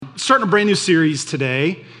starting a brand new series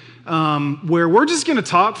today where we're just going to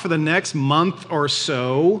talk for the next month or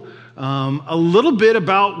so a little bit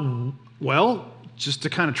about, well, just to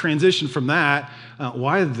kind of transition from that,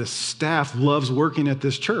 why the staff loves working at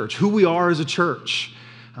this church, who we are as a church,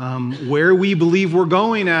 where we believe we're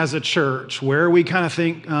going as a church, where we kind of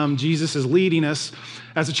think Jesus is leading us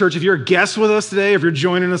as a church. If you're a guest with us today, if you're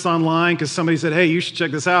joining us online because somebody said, hey, you should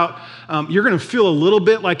check this out, you're going to feel a little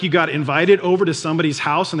bit like you got invited over to somebody's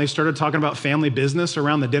house and they started talking about family business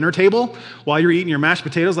around the dinner table while you're eating your mashed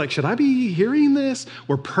potatoes. Like, should I be hearing this?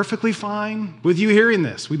 We're perfectly fine with you hearing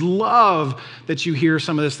this. We'd love that you hear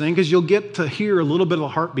some of this thing because you'll get to hear a little bit of the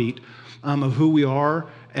heartbeat of who we are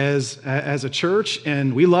as a church,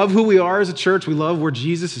 and we love who we are as a church. We love where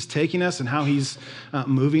Jesus is taking us and how he's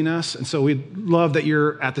moving us, and so we love that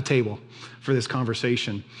you're at the table for this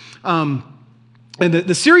conversation. And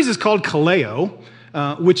the series is called Kaleo,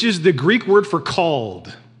 which is the Greek word for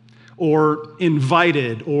called or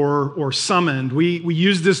invited or summoned. We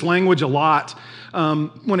use this language a lot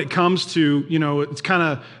when it comes to, it's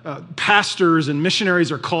kind of pastors and missionaries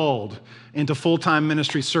are called into full-time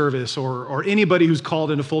ministry service or anybody who's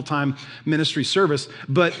called into full-time ministry service.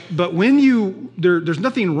 But when there's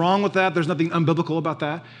nothing wrong with that. There's nothing unbiblical about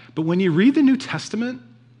that. But when you read the New Testament,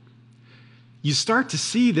 you start to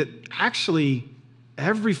see that actually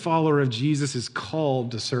every follower of Jesus is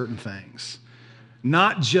called to certain things.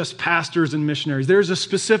 Not just pastors and missionaries. There's a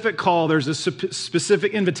specific call. There's a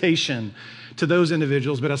specific invitation to those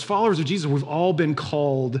individuals. But as followers of Jesus, we've all been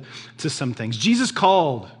called to some things. Jesus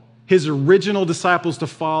called his original disciples to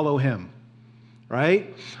follow him,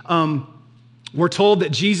 right? We're told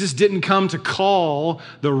that Jesus didn't come to call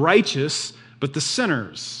the righteous, but the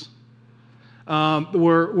sinners.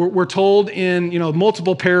 We're told in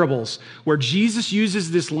multiple parables where Jesus uses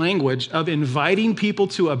this language of inviting people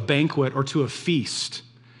to a banquet or to a feast.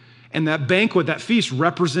 And that banquet, that feast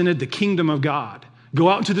represented the kingdom of God. Go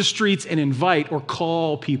out into the streets and invite or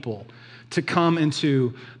call people to come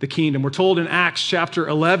into the kingdom. We're told in Acts chapter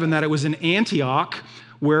 11 that it was in Antioch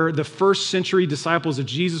where the first century disciples of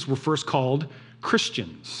Jesus were first called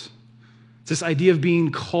Christians. It's this idea of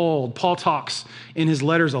being called. Paul talks in his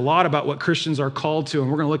letters a lot about what Christians are called to, and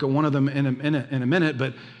we're going to look at one of them in a minute.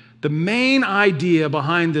 But the main idea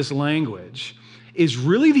behind this language is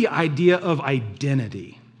really the idea of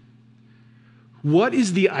identity. What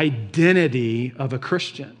is the identity of a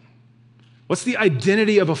Christian? What's the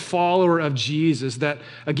identity of a follower of Jesus? That,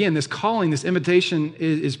 again, this calling, this invitation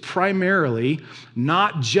is primarily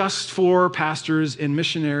not just for pastors and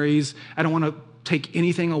missionaries. I don't want to take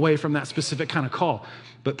anything away from that specific kind of call.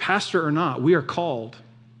 But pastor or not, we are called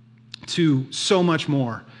to so much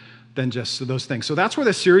more than just those things. So that's where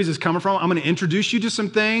this series is coming from. I'm going to introduce you to some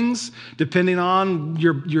things depending on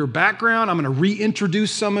your background. I'm going to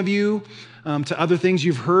reintroduce some of you to other things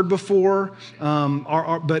you've heard before,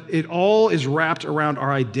 but it all is wrapped around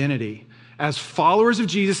our identity as followers of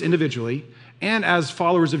Jesus individually and as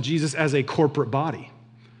followers of Jesus as a corporate body.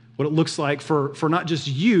 What it looks like for not just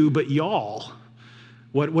you, but y'all.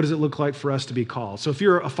 What does it look like for us to be called? So if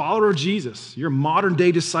you're a follower of Jesus, you're a modern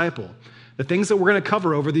day disciple, the things that we're going to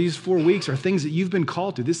cover over these 4 weeks are things that you've been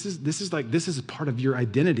called to. This is a part of your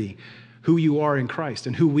identity, who you are in Christ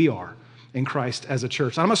and who we are in Christ as a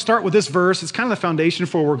church. I'm going to start with this verse. It's kind of the foundation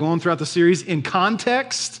for where we're going throughout the series. In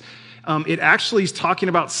context, it actually is talking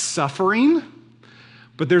about suffering,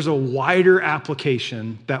 but there's a wider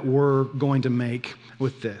application that we're going to make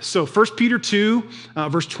with this. So 1 Peter 2,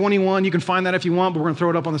 verse 21, you can find that if you want, but we're going to throw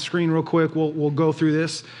it up on the screen real quick. We'll go through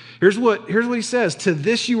this. Here's what he says. To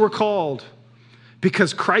this you were called,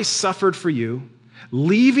 because Christ suffered for you,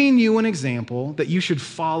 leaving you an example that you should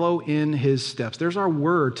follow in his steps. There's our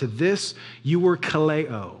word. To this you were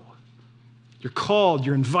kaleo. You're called,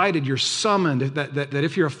 you're invited, you're summoned. That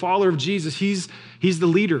if you're a follower of Jesus, he's the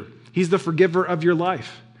leader. He's the forgiver of your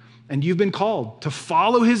life. And you've been called to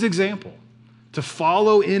follow his example, to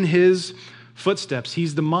follow in his footsteps.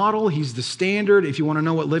 He's the model. He's the standard. If you want to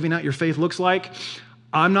know what living out your faith looks like,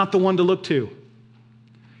 I'm not the one to look to.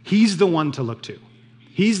 He's the one to look to.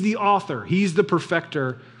 He's the author. He's the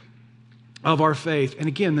perfecter of our faith. And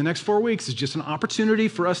again, the next 4 weeks is just an opportunity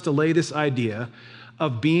for us to lay this idea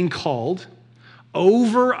of being called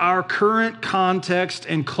over our current context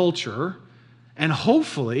and culture and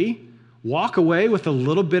hopefully walk away with a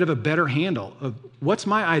little bit of a better handle of what's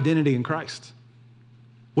my identity in Christ?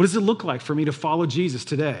 What does it look like for me to follow Jesus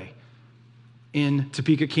today in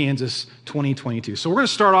Topeka, Kansas, 2022? So we're going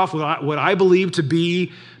to start off with what I believe to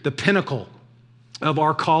be the pinnacle of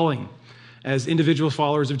our calling as individual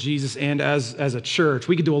followers of Jesus and as a church.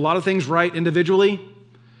 We could do a lot of things right individually,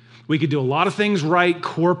 We could do a lot of things right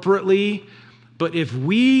corporately, but if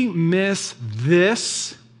we miss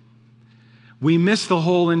this, we miss the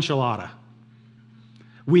whole enchilada.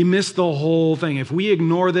 We miss the whole thing. If we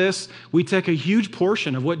ignore this, we take a huge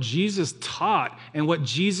portion of what Jesus taught and what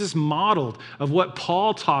Jesus modeled, of what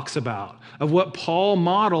Paul talks about, of what Paul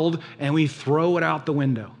modeled, and we throw it out the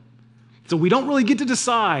window. So we don't really get to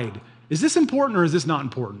decide, is this important or is this not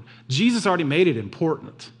important? Jesus already made it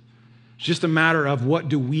important. It's just a matter of what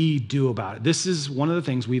do we do about it. This is one of the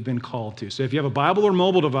things we've been called to. So if you have a Bible or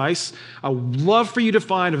mobile device, I would love for you to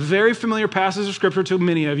find a very familiar passage of Scripture to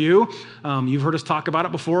many of you. You've heard us talk about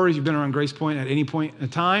it before. You've been around Grace Point at any point in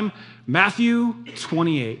time. Matthew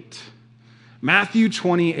 28. Matthew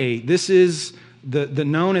 28. This is the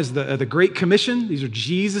known as the Great Commission. These are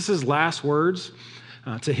Jesus' last words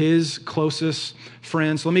to his closest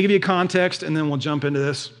friends. So let me give you a context, and then we'll jump into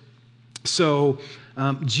this. So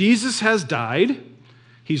Jesus has died.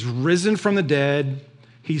 He's risen from the dead.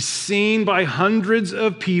 He's seen by hundreds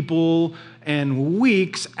of people. And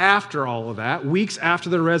weeks after all of that, weeks after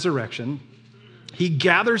the resurrection, he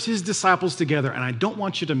gathers his disciples together. And I don't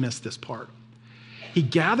want you to miss this part. He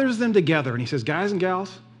gathers them together and he says, guys and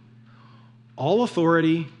gals, all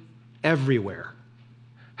authority everywhere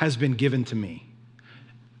has been given to me.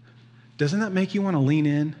 Doesn't that make you want to lean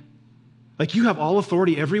in? Like, you have all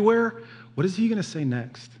authority everywhere? What is he going to say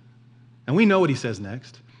next? And we know what he says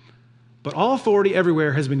next. But all authority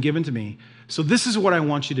everywhere has been given to me. So this is what I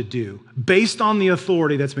want you to do based on the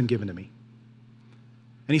authority that's been given to me.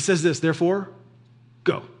 And he says this, therefore,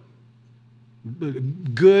 go. A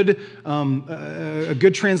good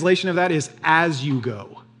translation of that is as you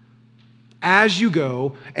go. As you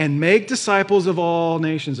go and make disciples of all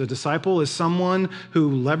nations. A disciple is someone who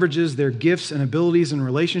leverages their gifts and abilities and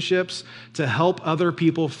relationships to help other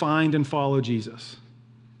people find and follow Jesus.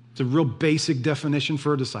 It's a real basic definition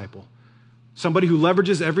for a disciple. Somebody who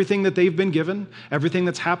leverages everything that they've been given, everything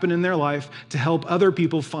that's happened in their life to help other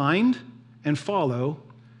people find and follow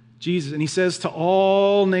Jesus. And he says to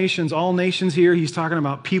all nations here, he's talking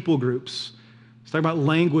about people groups. He's talking about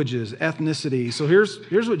languages, ethnicity. So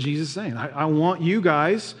here's what Jesus is saying. I want you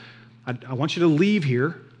guys, I want you to leave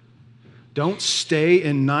here. Don't stay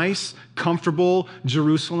in nice, comfortable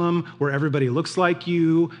Jerusalem where everybody looks like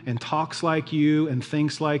you and talks like you and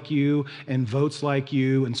thinks like you and votes like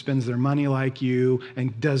you and spends their money like you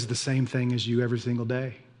and does the same thing as you every single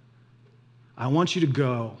day. I want you to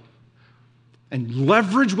go and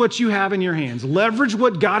leverage what you have in your hands. Leverage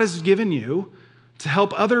what God has given you to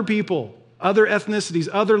help other people, other ethnicities,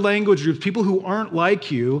 other language groups, people who aren't like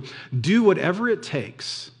you, do whatever it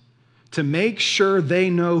takes to make sure they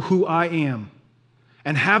know who I am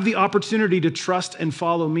and have the opportunity to trust and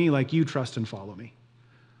follow me like you trust and follow me.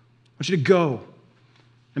 I want you to go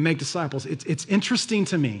and make disciples. It's interesting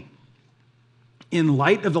to me, in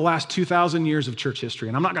light of the last 2,000 years of church history,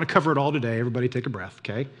 and I'm not going to cover it all today. Everybody take a breath,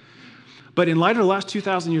 okay? But in light of the last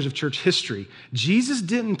 2,000 years of church history, Jesus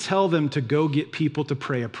didn't tell them to go get people to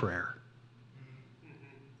pray a prayer.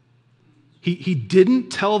 He didn't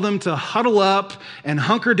tell them to huddle up and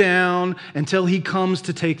hunker down until he comes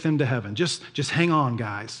to take them to heaven. Just hang on,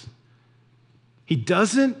 guys. He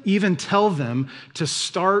doesn't even tell them to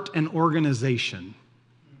start an organization.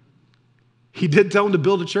 He did tell them to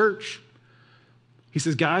build a church. He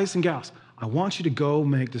says, guys and gals, I want you to go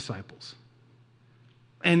make disciples.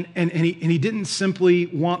 And he didn't simply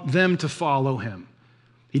want them to follow him.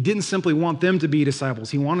 He didn't simply want them to be disciples.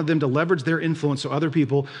 He wanted them to leverage their influence so other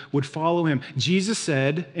people would follow him. Jesus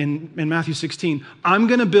said in Matthew 16, I'm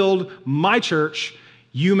going to build my church,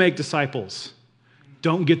 you make disciples.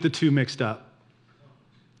 Don't get the two mixed up.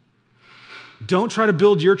 Don't try to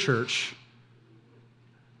build your church.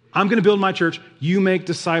 I'm going to build my church, you make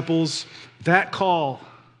disciples. That call,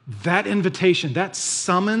 that invitation, that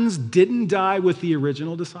summons didn't die with the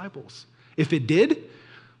original disciples. If it did,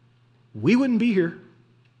 we wouldn't be here.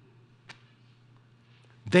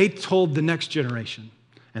 They told the next generation,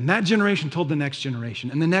 and that generation told the next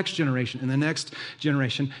generation, and the next generation, and the next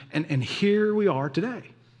generation, and here we are today.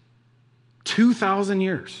 2,000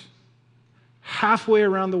 years, halfway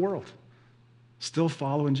around the world, still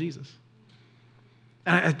following Jesus.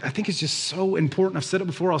 And I think it's just so important. I've said it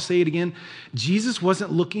before, I'll say it again. Jesus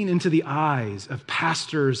wasn't looking into the eyes of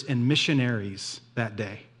pastors and missionaries that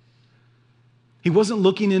day. He wasn't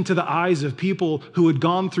looking into the eyes of people who had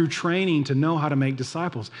gone through training to know how to make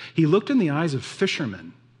disciples. He looked in the eyes of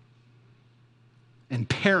fishermen and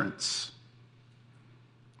parents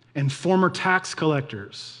and former tax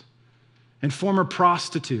collectors and former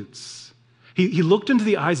prostitutes. He looked into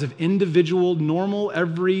the eyes of individual, normal,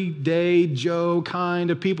 everyday Joe kind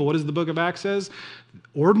of people. What does the book of Acts says?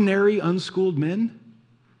 ordinary, unschooled men,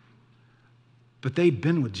 but they'd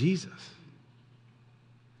been with Jesus.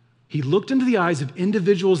 He looked into the eyes of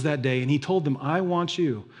individuals that day and he told them, I want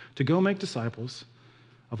you to go make disciples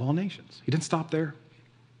of all nations. He didn't stop there.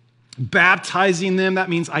 Baptizing them, that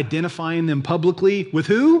means identifying them publicly with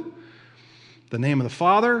who? The name of the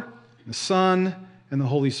Father, the Son, and the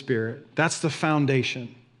Holy Spirit. That's the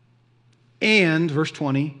foundation. And, verse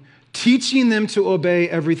 20, teaching them to obey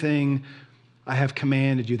everything I have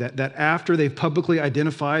commanded you. That after they've publicly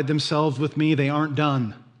identified themselves with me, they aren't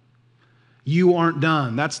done. You aren't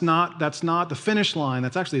done. That's not the finish line.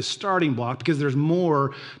 That's actually a starting block because there's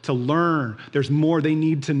more to learn. There's more they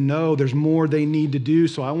need to know. There's more they need to do.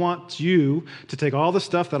 So I want you to take all the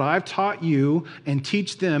stuff that I've taught you and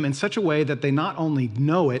teach them in such a way that they not only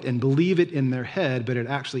know it and believe it in their head, but it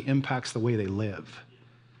actually impacts the way they live.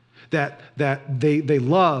 That they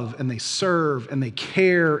love and they serve and they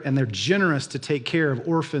care and they're generous to take care of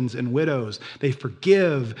orphans and widows. They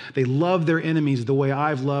forgive. They love their enemies the way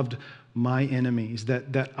I've loved my enemies.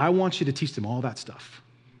 That I want you to teach them all that stuff.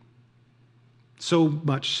 So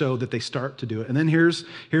much so that they start to do it. And then here's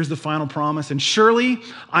the final promise. And surely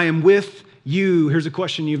I am with you. Here's a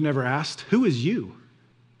question you've never asked. Who is you?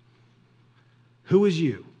 Who is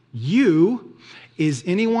you? You is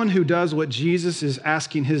anyone who does what Jesus is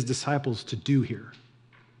asking his disciples to do here.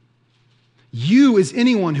 You is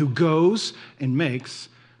anyone who goes and makes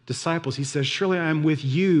disciples. He says, surely I am with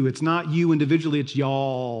you. It's not you individually, it's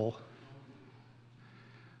y'all.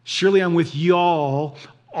 Surely I'm with y'all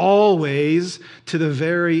always to the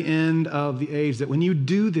very end of the age. That when you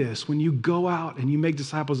do this, when you go out and you make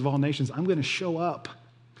disciples of all nations, I'm going to show up.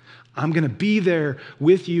 I'm going to be there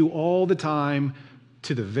with you all the time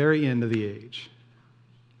to the very end of the age.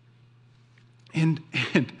 And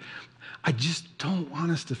I just don't want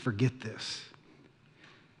us to forget this.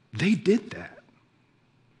 They did that.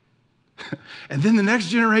 And then the next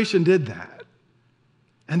generation did that.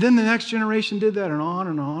 And then the next generation did that, and on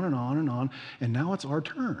and on and on and on. And now it's our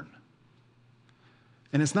turn.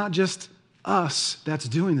 And it's not just us that's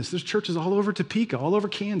doing this. There's churches all over Topeka, all over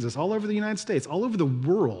Kansas, all over the United States, all over the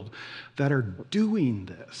world that are doing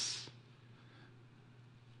this.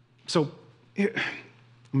 So I'm going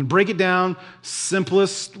to break it down,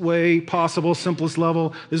 simplest way possible, simplest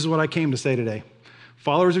level. This is what I came to say today.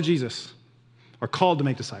 Followers of Jesus are called to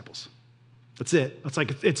make disciples. That's it.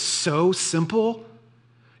 It's so simple.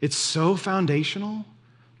 It's so foundational.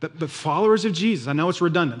 But followers of Jesus, I know it's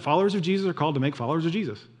redundant. Followers of Jesus are called to make followers of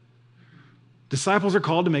Jesus. Disciples are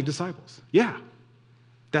called to make disciples. Yeah,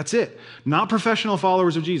 that's it. Not professional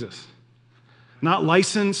followers of Jesus. Not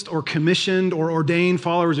licensed or commissioned or ordained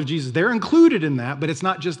followers of Jesus. They're included in that, but it's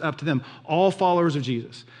not just up to them. All followers of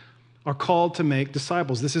Jesus are called to make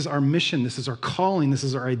disciples. This is our mission. This is our calling. This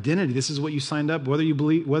is our identity. This is what you signed up, whether you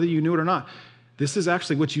knew it or not. This is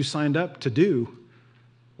actually what you signed up to do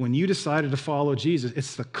when you decided to follow Jesus.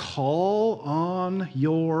 It's the call on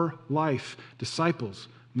your life. Disciples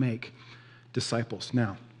make disciples.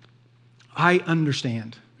 Now, I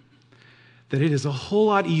understand that it is a whole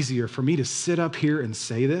lot easier for me to sit up here and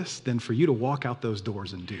say this than for you to walk out those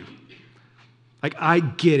doors and do. I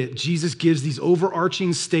get it. Jesus gives these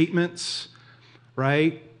overarching statements,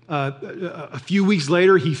 right? A few weeks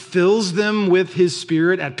later, he fills them with his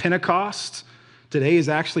Spirit at Pentecost. Today is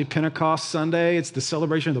actually Pentecost Sunday. It's the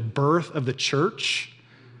celebration of the birth of the church.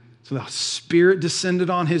 So the Spirit descended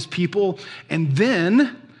on his people. And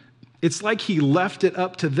then it's like he left it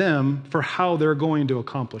up to them for how they're going to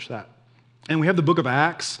accomplish that. And we have the book of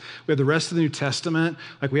Acts. We have the rest of the New Testament.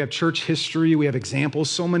 We have church history. We have examples,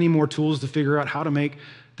 so many more tools to figure out how to make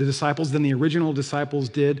the disciples than the original disciples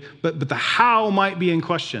did. But the how might be in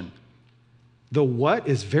question. The what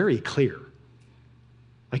is very clear.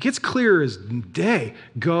 It's clear as day.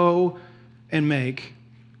 Go and make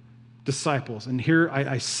disciples. And here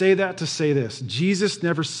I say that to say this. Jesus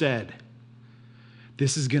never said,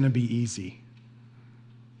 this is going to be easy.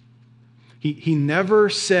 He never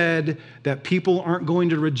said that people aren't going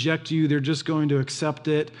to reject you, they're just going to accept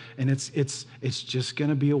it, and it's just going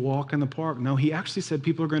to be a walk in the park. No, he actually said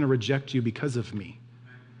people are going to reject you because of me.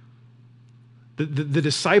 The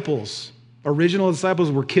disciples, original disciples,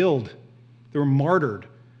 were killed. They were martyred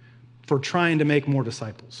for trying to make more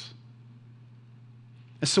disciples.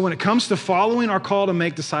 And so when it comes to following our call to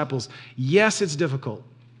make disciples, yes, it's difficult.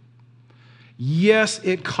 Yes,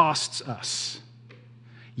 it costs us.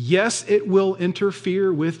 Yes, it will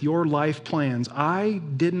interfere with your life plans. I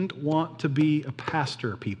didn't want to be a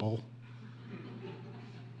pastor, people.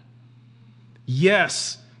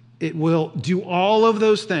 Yes, it will do all of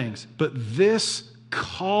those things, but this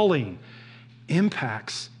calling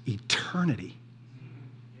impacts eternity.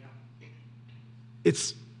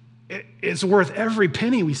 it's worth every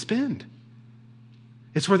penny we spend.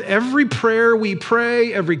 It's worth every prayer we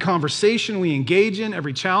pray, every conversation we engage in,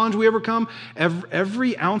 every challenge we overcome,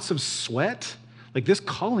 every ounce of sweat. Like, this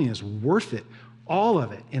calling is worth it, all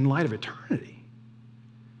of it, in light of eternity.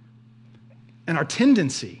 And our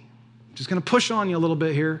tendency, I'm just going to push on you a little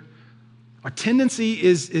bit here. Our tendency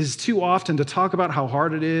is too often to talk about how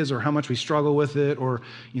hard it is or how much we struggle with it or,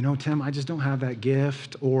 Tim, I just don't have that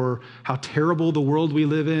gift, or how terrible the world we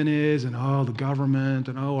live in is, and the government,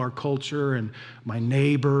 and our culture and my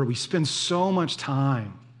neighbor. We spend so much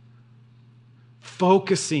time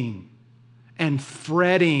focusing and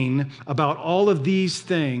fretting about all of these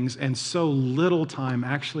things and so little time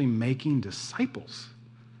actually making disciples.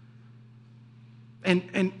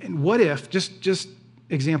 And what if, just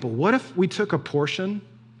example, what if we took a portion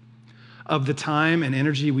of the time and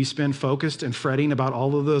energy we spend focused and fretting about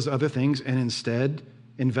all of those other things and instead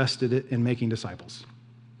invested it in making disciples?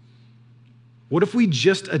 What if we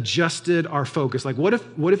just adjusted our focus? Like, what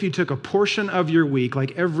if you took a portion of your week,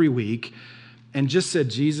 like every week, and just said,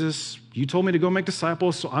 Jesus, you told me to go make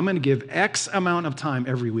disciples, so I'm going to give X amount of time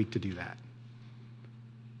every week to do that.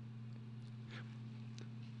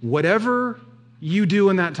 Whatever you do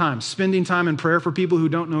in that time, spending time in prayer for people who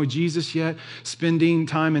don't know Jesus yet, spending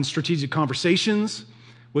time in strategic conversations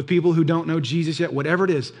with people who don't know Jesus yet, whatever it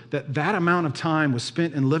is, that amount of time was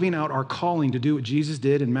spent in living out our calling to do what Jesus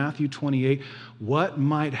did in Matthew 28, what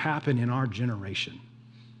might happen in our generation?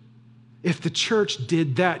 If the church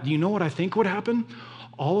did that, you know what I think would happen?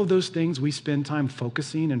 All of those things we spend time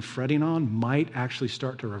focusing and fretting on might actually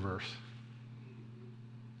start to reverse.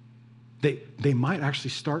 They might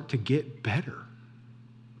actually start to get better.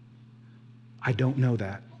 I don't know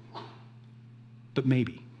that, but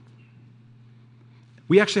maybe.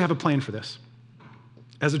 We actually have a plan for this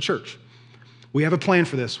as a church. We have a plan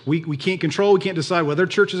for this. We can't control, we can't decide what other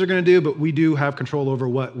churches are going to do, but we do have control over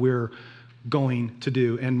what we're going to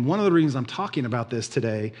do. And one of the reasons I'm talking about this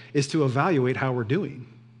today is to evaluate how we're doing.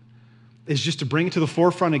 Is just to bring it to the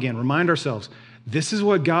forefront again, remind ourselves, this is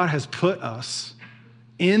what God has put us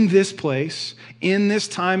in this place, in this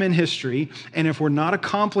time in history, and if we're not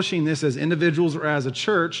accomplishing this as individuals or as a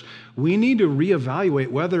church, we need to reevaluate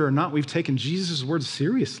whether or not we've taken Jesus' words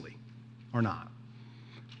seriously or not.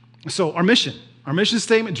 So our mission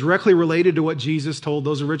statement directly related to what Jesus told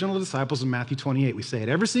those original disciples in Matthew 28. We say it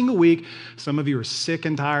every single week. Some of you are sick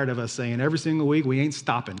and tired of us saying every single week, we ain't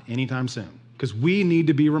stopping anytime soon, because we need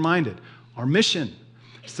to be reminded. Our mission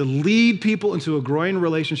is to lead people into a growing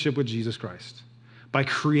relationship with Jesus Christ by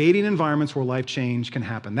creating environments where life change can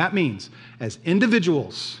happen. That means as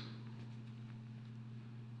individuals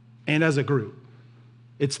and as a group.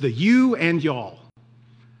 It's the you and y'all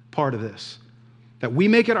part of this, that we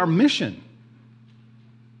make it our mission.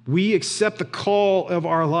 We accept the call of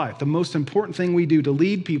our life, the most important thing we do, to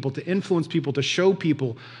lead people, to influence people, to show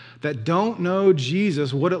people that don't know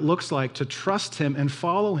Jesus what it looks like to trust him and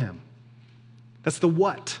follow him. That's the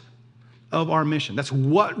what of our mission. That's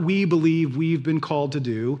what we believe we've been called to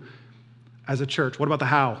do as a church. What about the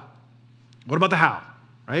how? What about the how,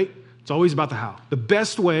 right? It's always about the how. The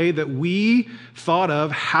best way that we thought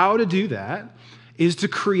of how to do that is to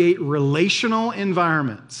create relational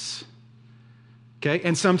environments, okay?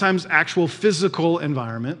 And sometimes actual physical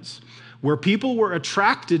environments where people were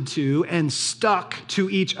attracted to and stuck to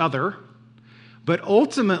each other, but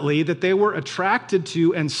ultimately that they were attracted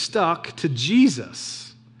to and stuck to Jesus.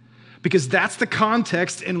 Because that's the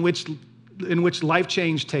context in which life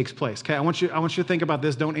change takes place. Okay, I want you to think about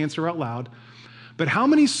this. Don't answer out loud. But how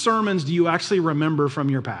many sermons do you actually remember from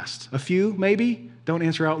your past? A few, maybe? Don't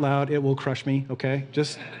answer out loud. It will crush me, okay?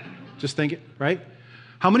 Just think it, right?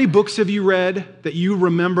 How many books have you read that you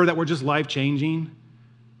remember that were just life-changing?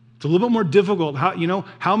 It's a little bit more difficult.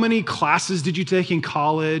 How many classes did you take in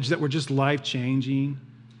college that were just life-changing?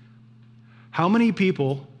 How many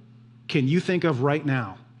people can you think of right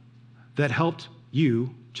now that helped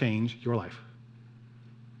you change your life?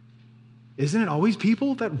 Isn't it always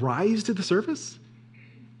people that rise to the surface?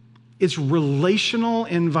 It's relational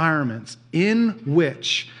environments in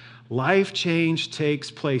which life change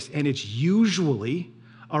takes place, and it's usually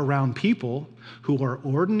around people who are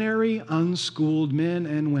ordinary, unschooled men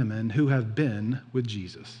and women who have been with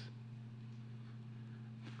Jesus.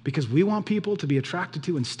 Because we want people to be attracted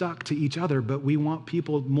to and stuck to each other, but we want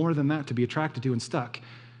people more than that to be attracted to and stuck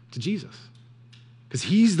to Jesus. Because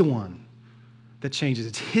he's the one that changes.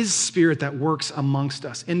 It's his spirit that works amongst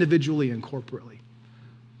us individually and corporately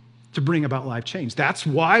to bring about life change. That's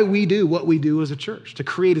why we do what we do as a church, to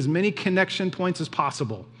create as many connection points as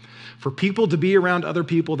possible for people to be around other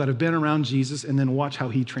people that have been around Jesus and then watch how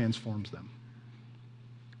he transforms them.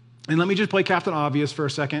 And let me just play Captain Obvious for a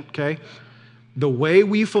second, okay? The way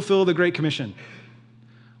we fulfill the Great Commission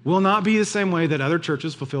will not be the same way that other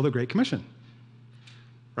churches fulfill the Great Commission,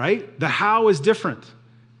 right? The how is different.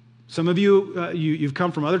 Some of you, you've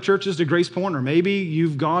come from other churches to Grace Point, or maybe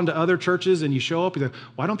you've gone to other churches and you show up, you go,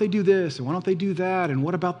 why don't they do this? And why don't they do that? And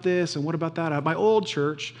what about this? And what about that? At my old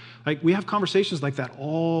church, like we have conversations like that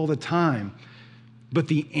all the time. But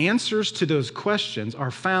the answers to those questions are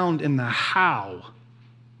found in the how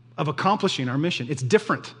of accomplishing our mission. It's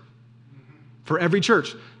different for every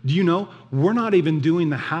church. Do you know, we're not even doing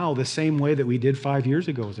the how the same way that we did 5 years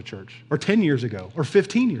ago as a church, or 10 years ago, or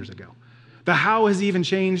 15 years ago. The how has even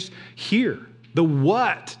changed here. The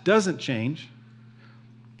what doesn't change.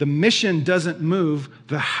 The mission doesn't move.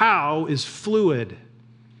 The how is fluid.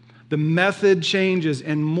 The method changes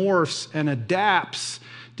and morphs and adapts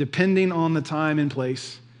depending on the time and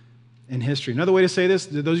place in history. Another way to say this,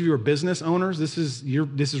 those of you who are business owners, this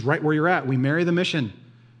is right where you're at. We marry the mission,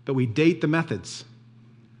 but we date the methods.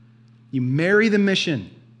 You marry the mission,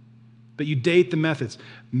 but you date the methods.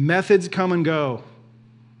 Methods come and go.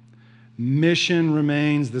 Mission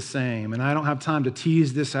remains the same. And I don't have time to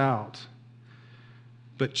tease this out.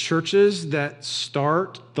 But churches that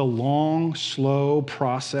start the long, slow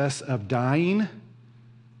process of dying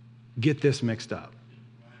get this mixed up.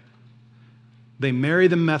 They marry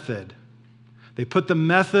the method. They put the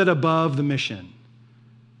method above the mission.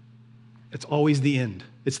 It's always the end.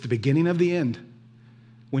 It's the beginning of the end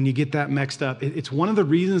when you get that mixed up. It's one of the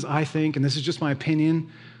reasons I think, and this is just my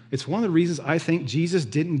opinion, it's one of the reasons I think Jesus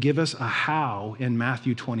didn't give us a how in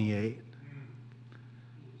Matthew 28.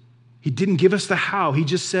 He didn't give us the how. He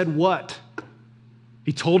just said what.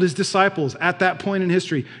 He told his disciples at that point in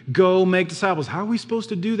history, go make disciples. How are we supposed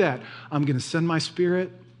to do that? I'm going to send my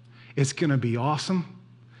Spirit. It's going to be awesome.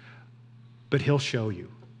 But he'll show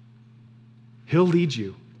you. He'll lead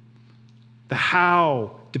you. The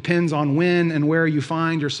how depends on when and where you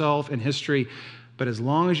find yourself in history. But as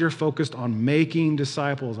long as you're focused on making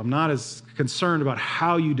disciples, I'm not as concerned about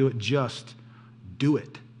how you do it. Just do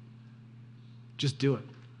it. Just do it.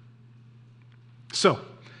 So,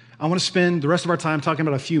 I want to spend the rest of our time talking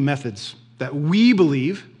about a few methods that we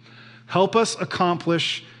believe help us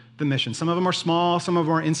accomplish the mission. Some of them are small, some of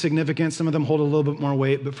them are insignificant, some of them hold a little bit more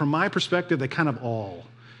weight, but from my perspective, they kind of all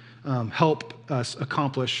help us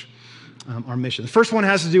accomplish our mission. The first one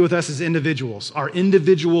has to do with us as individuals, our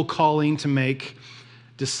individual calling to make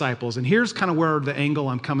disciples. And here's kind of where the angle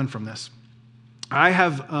I'm coming from this. I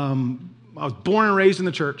was born and raised in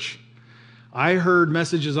the church. I heard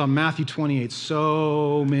messages on Matthew 28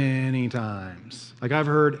 so many times. Like I've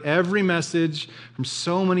heard every message from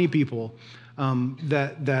so many people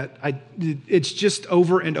it's just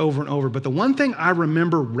over and over and over. But the one thing I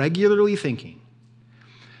remember regularly thinking,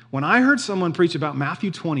 when I heard someone preach about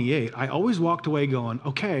Matthew 28, I always walked away going,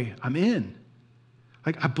 okay, I'm in.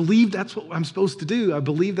 Like, I believe that's what I'm supposed to do. I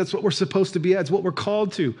believe that's what we're supposed to be at. It's what we're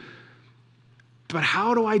called to. But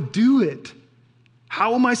how do I do it?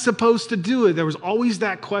 How am I supposed to do it? There was always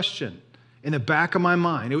that question in the back of my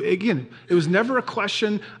mind. It was never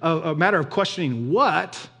a matter of questioning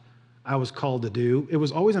what I was called to do. It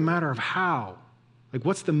was always a matter of how. Like,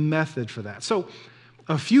 what's the method for that? So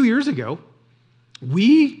a few years ago,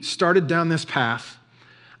 we started down this path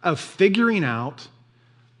of figuring out,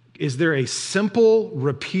 is there a simple,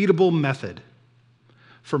 repeatable method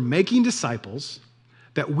for making disciples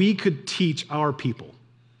that we could teach our people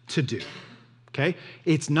to do? Okay?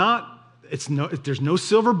 There's no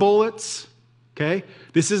silver bullets. Okay?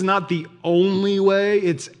 This is not the only way,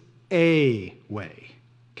 it's a way.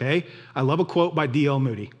 Okay? I love a quote by D.L.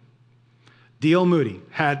 Moody. D.L. Moody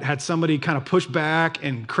had somebody kind of push back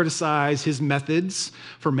and criticize his methods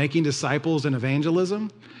for making disciples in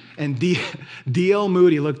evangelism. And D.L.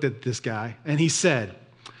 Moody looked at this guy and he said,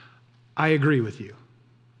 I agree with you.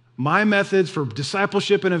 My methods for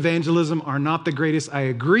discipleship and evangelism are not the greatest. I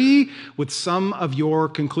agree with some of your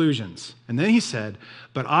conclusions. And then he said,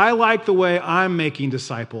 but I like the way I'm making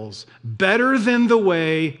disciples better than the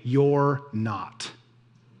way you're not.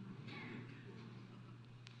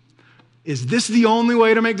 Is this the only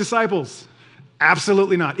way to make disciples?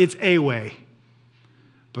 Absolutely not. It's a way.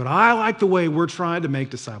 But I like the way we're trying to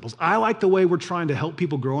make disciples. I like the way we're trying to help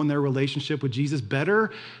people grow in their relationship with Jesus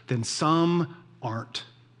better than some aren't.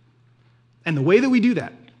 And the way that we do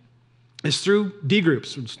that is through D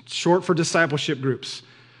groups, short for discipleship groups.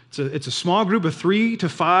 It's a small group of 3 to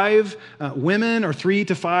 5 women or 3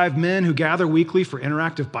 to 5 men who gather weekly for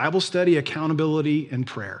interactive Bible study, accountability, and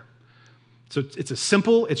prayer. So it's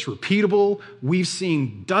simple, it's repeatable. We've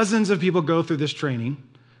seen dozens of people go through this training,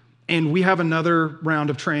 And we have another round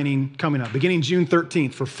of training coming up, beginning June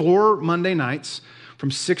 13th for 4 Monday nights from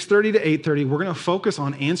 6:30 to 8:30. We're going to focus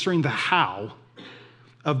on answering the how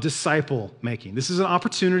of disciple making. This is an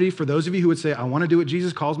opportunity for those of you who would say, I want to do what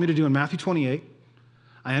Jesus calls me to do in Matthew 28.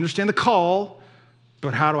 I understand the call,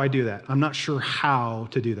 but how do I do that? I'm not sure how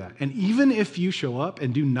to do that. And even if you show up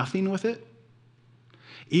and do nothing with it,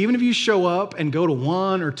 even if you show up and go to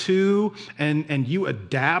 1 or 2 and you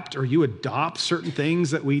adapt or you adopt certain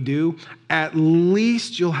things that we do, at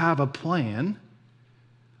least you'll have a plan,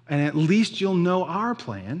 and at least you'll know our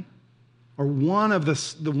plan, or one of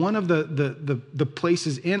the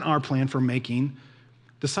places in our plan for making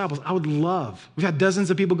disciples. We've had dozens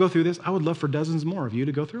of people go through this. I would love for dozens more of you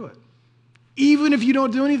to go through it. Even if you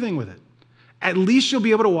don't do anything with it, at least you'll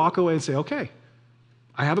be able to walk away and say, okay,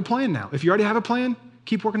 I have a plan now. If you already have a plan,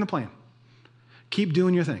 keep working the plan. Keep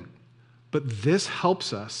doing your thing. But this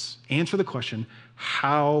helps us answer the question,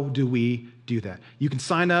 how do we do that? You can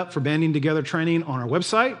sign up for Banding Together training on our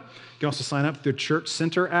website. You can also sign up through the Church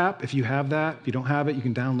Center app if you have that. If you don't have it, you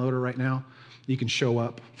can download it right now. You can show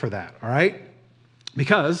up for that, all right?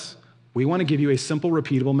 Because we want to give you a simple,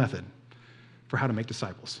 repeatable method for how to make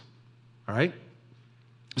disciples, all right?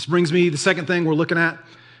 This brings me to the second thing we're looking at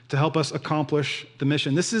to help us accomplish the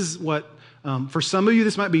mission. This is what, for some of you,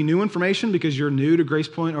 this might be new information because you're new to Grace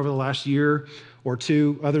Point over the last year or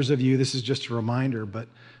two. Others of you, this is just a reminder. But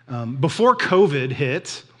before COVID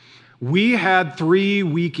hit, we had 3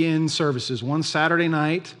 weekend services, 1 Saturday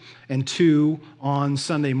night and 2 on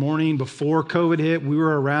Sunday morning. Before COVID hit, we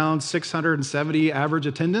were around 670 average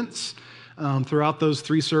attendance throughout those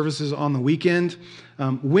 3 services on the weekend.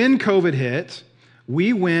 When COVID hit,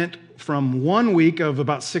 we went from 1 week of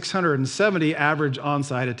about 670 average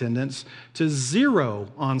on-site attendance to 0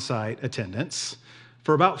 on-site attendance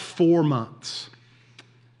for about 4 months.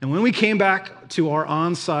 And when we came back to our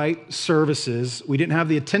on-site services, we didn't have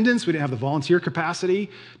the attendance, we didn't have the volunteer capacity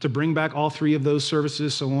to bring back all 3 of those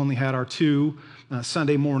services, so we only had our 2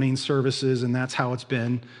 Sunday morning services, and that's how it's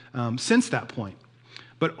been since that point.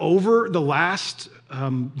 But over the last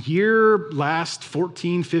last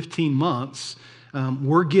 14, 15 months,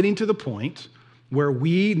 we're getting to the point where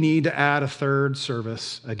we need to add a 3rd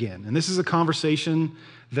service again. And this is a conversation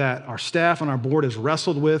that our staff and our board has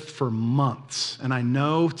wrestled with for months. And I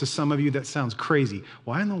know to some of you that sounds crazy.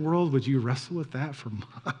 Why in the world would you wrestle with that for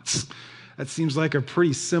months? That seems like a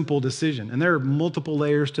pretty simple decision. And there are multiple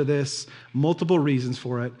layers to this, multiple reasons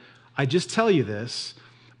for it. I just tell you this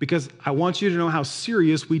because I want you to know how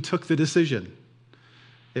serious we took the decision.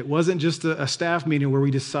 It wasn't just a staff meeting where we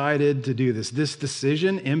decided to do this. This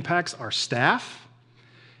decision impacts our staff.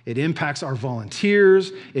 It impacts our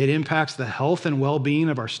volunteers. It impacts the health and well-being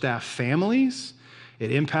of our staff families.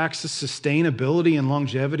 It impacts the sustainability and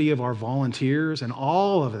longevity of our volunteers. And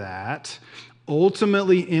all of that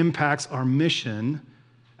ultimately impacts our mission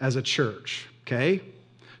as a church, okay?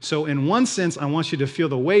 So in one sense, I want you to feel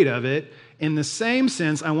the weight of it. In the same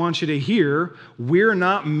sense, I want you to hear, we're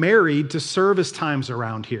not married to service times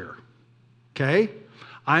around here, okay?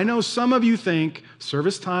 I know some of you think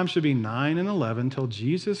service time should be 9 and 11 till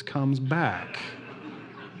Jesus comes back.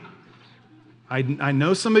 I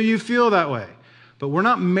know some of you feel that way, but we're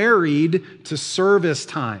not married to service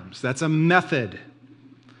times. That's a method,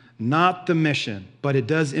 not the mission, but it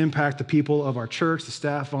does impact the people of our church, the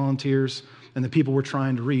staff, volunteers, and the people we're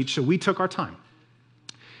trying to reach. So we took our time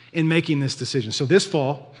in making this decision. So this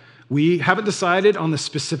fall, we haven't decided on the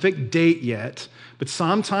specific date yet, but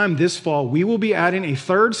sometime this fall, we will be adding a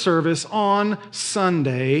 3rd service on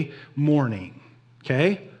Sunday morning,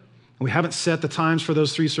 okay? We haven't set the times for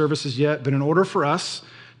those 3 services yet, but in order for us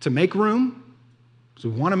to make room,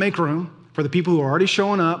 because we want to make room for the people who are already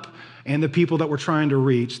showing up and the people that we're trying to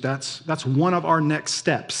reach, that's one of our next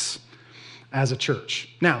steps as a church.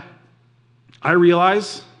 Now,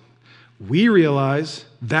 we realize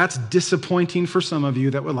that's disappointing for some of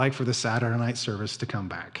you that would like for the Saturday night service to come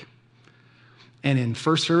back. And in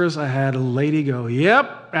first service, I had a lady go,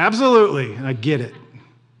 yep, absolutely. And I get it.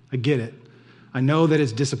 I know that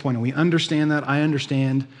it's disappointing. We understand that. I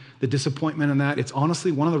understand the disappointment in that. It's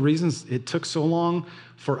honestly one of the reasons it took so long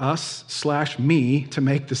for us/me to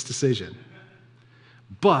make this decision.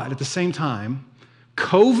 But at the same time,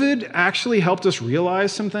 COVID actually helped us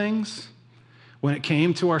realize some things when it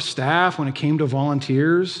came to our staff, when it came to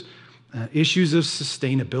volunteers, issues of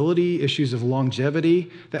sustainability, issues of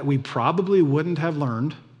longevity that we probably wouldn't have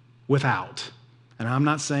learned without. And I'm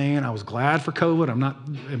not saying I was glad for COVID. I'm not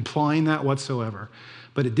implying that whatsoever.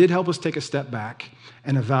 But it did help us take a step back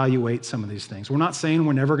and evaluate some of these things. We're not saying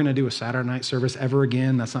we're never going to do a Saturday night service ever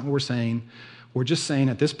again. That's not what we're saying. We're just saying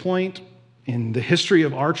at this point, in the history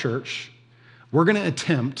of our church, we're going to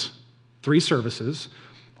attempt 3 services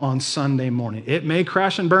on Sunday morning. It may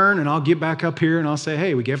crash and burn, and I'll get back up here and I'll say,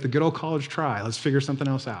 hey, we gave the good old college try. Let's figure something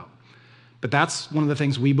else out. But that's one of the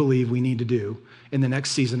things we believe we need to do in the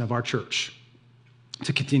next season of our church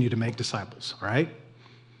to continue to make disciples, all right?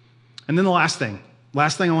 And then the last thing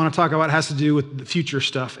I want to talk about has to do with the future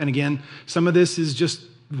stuff. And again, some of this is just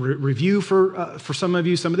review for some of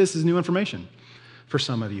you. Some of this is new information for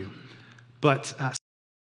some of you. But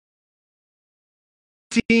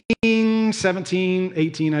 16, 17,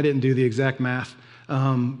 18, I didn't do the exact math.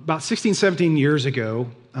 About 16, 17 years ago,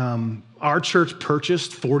 our church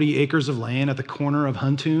purchased 40 acres of land at the corner of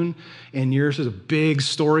Huntoon and Urish. There's a big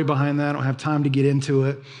story behind that. I don't have time to get into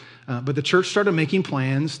it. But the church started making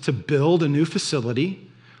plans to build a new facility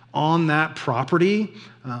on that property.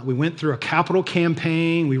 We went through a capital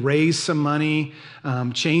campaign. We raised some money.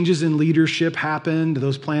 Changes in leadership happened.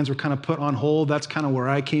 Those plans were kind of put on hold. That's kind of where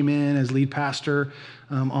I came in as lead pastor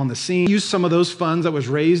on the scene. We used some of those funds that was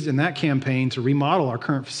raised in that campaign to remodel our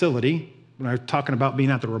current facility. When I was talking about being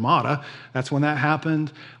at the Ramada, that's when that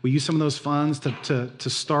happened. We used some of those funds to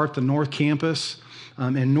start the North Campus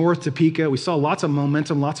in North Topeka. We saw lots of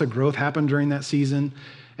momentum, lots of growth happen during that season.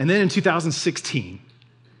 And then in 2016,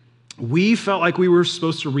 we felt like we were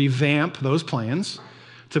supposed to revamp those plans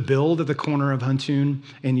to build at the corner of Huntoon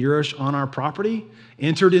and Urish on our property,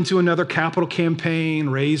 entered into another capital campaign,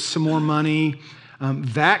 raised some more money.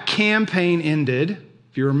 That campaign ended,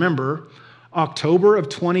 if you remember, October of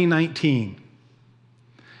 2019.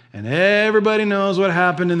 And everybody knows what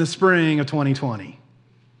happened in the spring of 2020,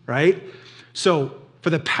 right? So for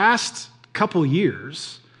the past couple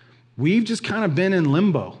years, we've just kind of been in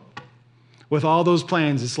limbo with all those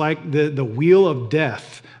plans. It's like the wheel of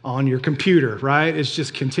death on your computer, right? It's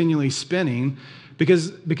just continually spinning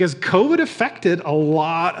because COVID affected a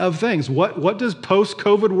lot of things. What does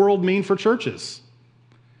post-COVID world mean for churches?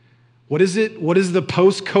 What does the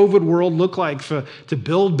post-COVID world look like to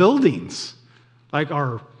build buildings? Like,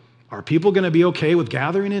 are people going to be okay with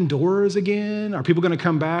gathering indoors again? Are people going to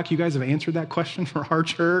come back? You guys have answered that question for our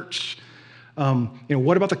church.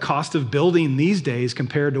 What about the cost of building these days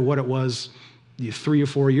compared to what it was 3 or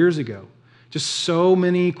 4 years ago? Just so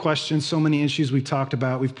many questions, so many issues we've talked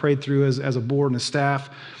about, we've prayed through as a board and a staff.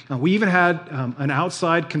 We even had an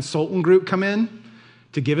outside consultant group come in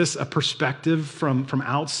to give us a perspective from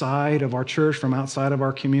outside of our church, from outside of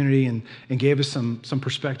our community, and gave us some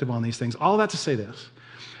perspective on these things. All that to say this: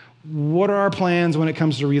 what are our plans when it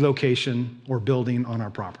comes to relocation or building on our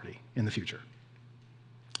property in the future?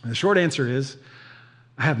 And the short answer is,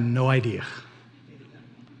 I have no idea.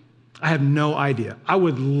 I have no idea. I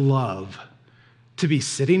would love to be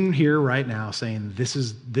sitting here right now saying, this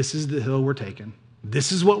is the hill we're taking.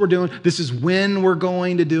 This is what we're doing. This is when we're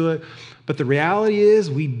going to do it. But the reality is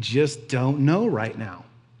we just don't know right now.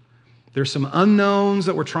 There's some unknowns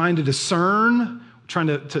that we're trying to discern, trying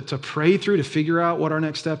to pray through to figure out what our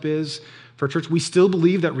next step is for church. We still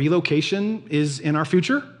believe that relocation is in our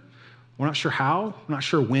future. We're not sure how, we're not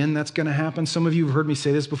sure when that's going to happen. Some of you have heard me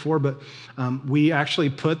say this before, but we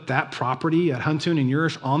actually put that property at Huntoon and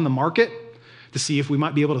Urish on the market to see if we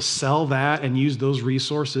might be able to sell that and use those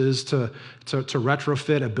resources to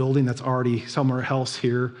retrofit a building that's already somewhere else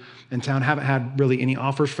here in town. Haven't had really any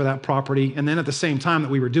offers for that property. And then at the same time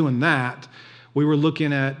that we were doing that, we were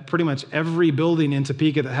looking at pretty much every building in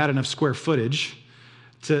Topeka that had enough square footage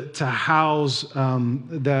to house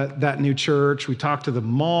that new church. We talked to the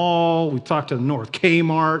mall. We talked to the North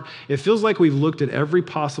Kmart. It feels like we've looked at every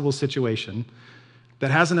possible situation that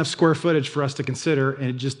has enough square footage for us to consider,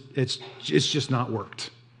 and it's just not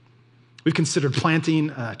worked. We've considered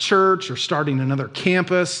planting a church or starting another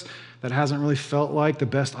campus. That hasn't really felt like the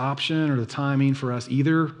best option or the timing for us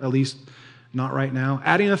either, at least not right now.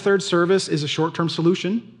 Adding a third service is a short-term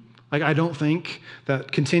solution. Like, I don't think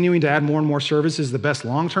that continuing to add more and more service is the best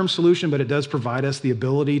long-term solution, but it does provide us the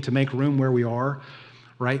ability to make room where we are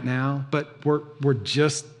right now. But we're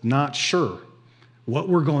just not sure what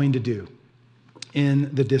we're going to do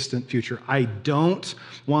in the distant future. I don't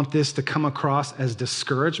want this to come across as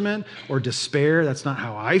discouragement or despair. That's not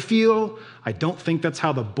how I feel. I don't think that's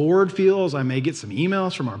how the board feels. I may get some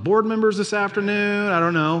emails from our board members this afternoon. I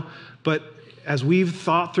don't know. But as we've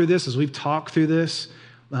thought through this, as we've talked through this,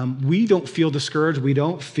 we don't feel discouraged. We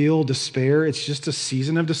don't feel despair. It's just a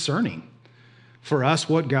season of discerning for us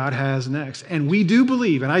what God has next. And we do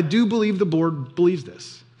believe, and I do believe the board believes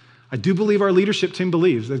this. I do believe our leadership team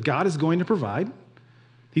believes that God is going to provide.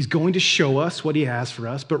 He's going to show us what he has for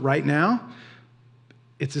us. But right now,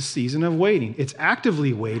 it's a season of waiting. It's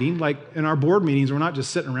actively waiting. Like in our board meetings, we're not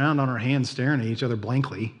just sitting around on our hands staring at each other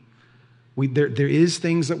blankly. There is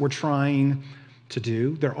things that we're trying to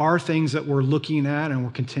do. There are things that we're looking at and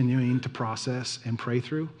we're continuing to process and pray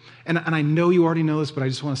through. And I know you already know this, but I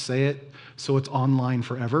just want to say it so it's online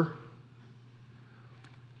forever.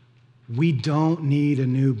 We don't need a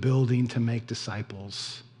new building to make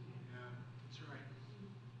disciples.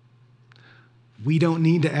 We don't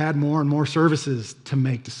need to add more and more services to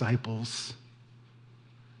make disciples.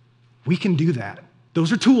 We can do that.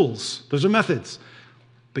 Those are tools. Those are methods.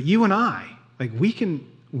 But you and I, we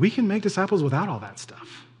can make disciples without all that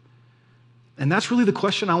stuff. And that's really the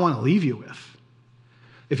question I want to leave you with.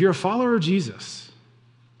 If you're a follower of Jesus,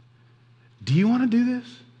 do you want to do this?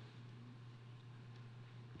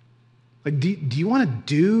 Do you want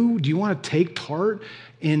to take part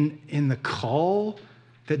in the call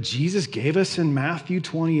that Jesus gave us in Matthew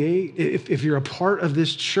 28? If you're a part of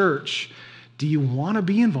this church, do you want to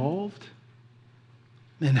be involved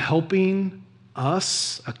in helping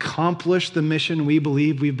us accomplish the mission we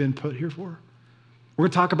believe we've been put here for? We're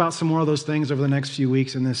going to talk about some more of those things over the next few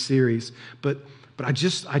weeks in this series, but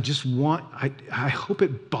I hope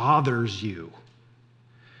it bothers you.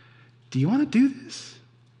 Do you want to do this?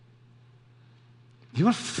 Do you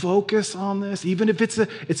want to focus on this? Even if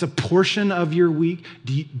it's a portion of your week,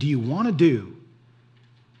 do you want to do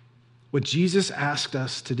what Jesus asked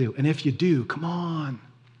us to do? And if you do, come on,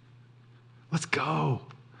 let's go.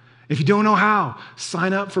 If you don't know how,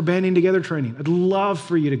 sign up for Banding Together training. I'd love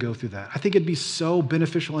for you to go through that. I think it'd be so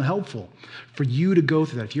beneficial and helpful for you to go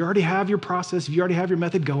through that. If you already have your process, if you already have your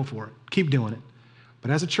method, go for it. Keep doing it. But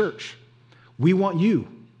as a church, we want you,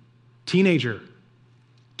 teenager,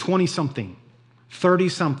 20-something,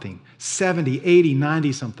 30-something, 70, 80,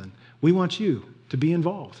 90-something. We want you to be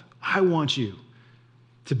involved. I want you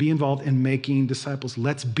to be involved in making disciples.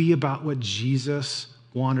 Let's be about what Jesus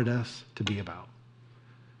wanted us to be about.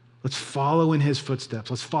 Let's follow in his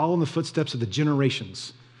footsteps. Let's follow in the footsteps of the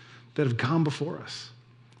generations that have gone before us.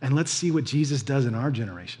 And let's see what Jesus does in our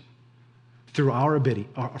generation through our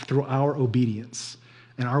obedience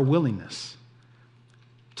and our willingness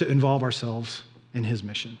to involve ourselves in his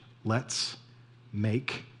mission. Let's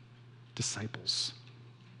make disciples.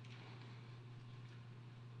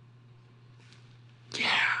 Yeah,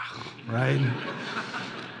 right?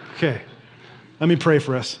 Okay, let me pray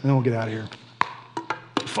for us, and then we'll get out of here.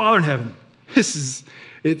 Father in heaven, it's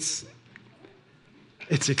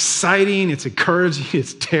exciting, it's encouraging,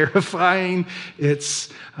 it's terrifying, it's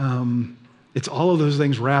all of those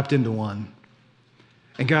things wrapped into one.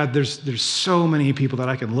 And God, there's so many people that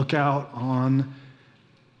I can look out on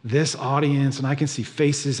this audience, and I can see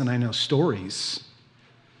faces, and I know stories.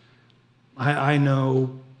 I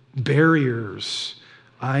know barriers.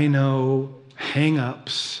 I know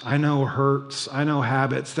hang-ups. I know hurts. I know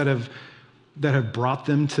habits that have brought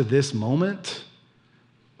them to this moment,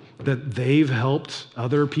 that they've helped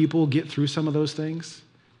other people get through some of those things.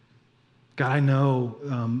 God, I know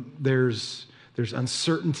there's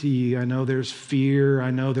uncertainty. I know there's fear.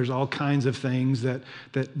 I know there's all kinds of things that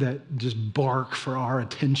just bark for our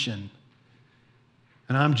attention.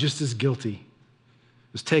 And I'm just as guilty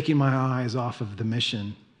as taking my eyes off of the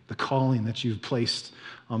mission, the calling that you've placed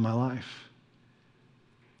on my life.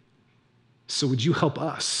 So would you help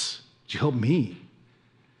us? Would you help me?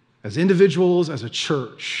 As individuals, as a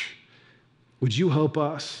church, would you help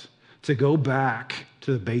us to go back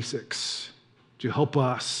to the basics? Would you help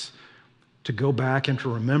us to go back and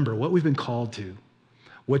to remember what we've been called to,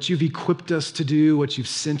 what you've equipped us to do, what you've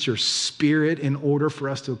sent your Spirit in order for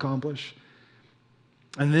us to accomplish?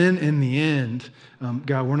 And then in the end,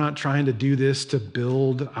 God, we're not trying to do this to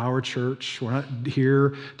build our church. We're not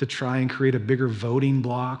here to try and create a bigger voting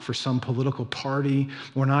block for some political party.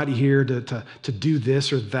 We're not here to do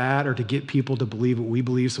this or that or to get people to believe what we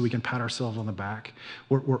believe so we can pat ourselves on the back.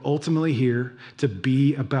 We're ultimately here to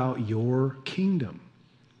be about your kingdom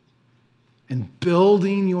and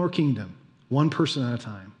building your kingdom one person at a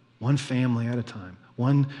time, one family at a time,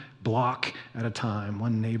 one block at a time,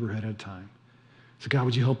 one neighborhood at a time. So God,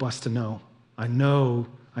 would you help us to know? I know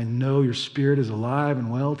your Spirit is alive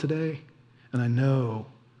and well today, and I know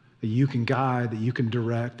that you can guide, that you can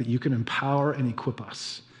direct, that you can empower and equip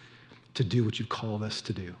us to do what you've called us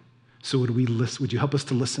to do. So would you help us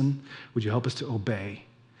to listen? Would you help us to obey?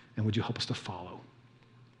 And would you help us to follow?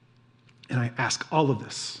 And I ask all of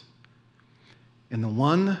this in the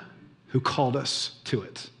one who called us to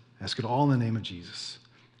it. I ask it all in the name of Jesus.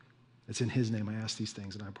 It's in his name I ask these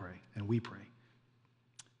things, and I pray, and we pray.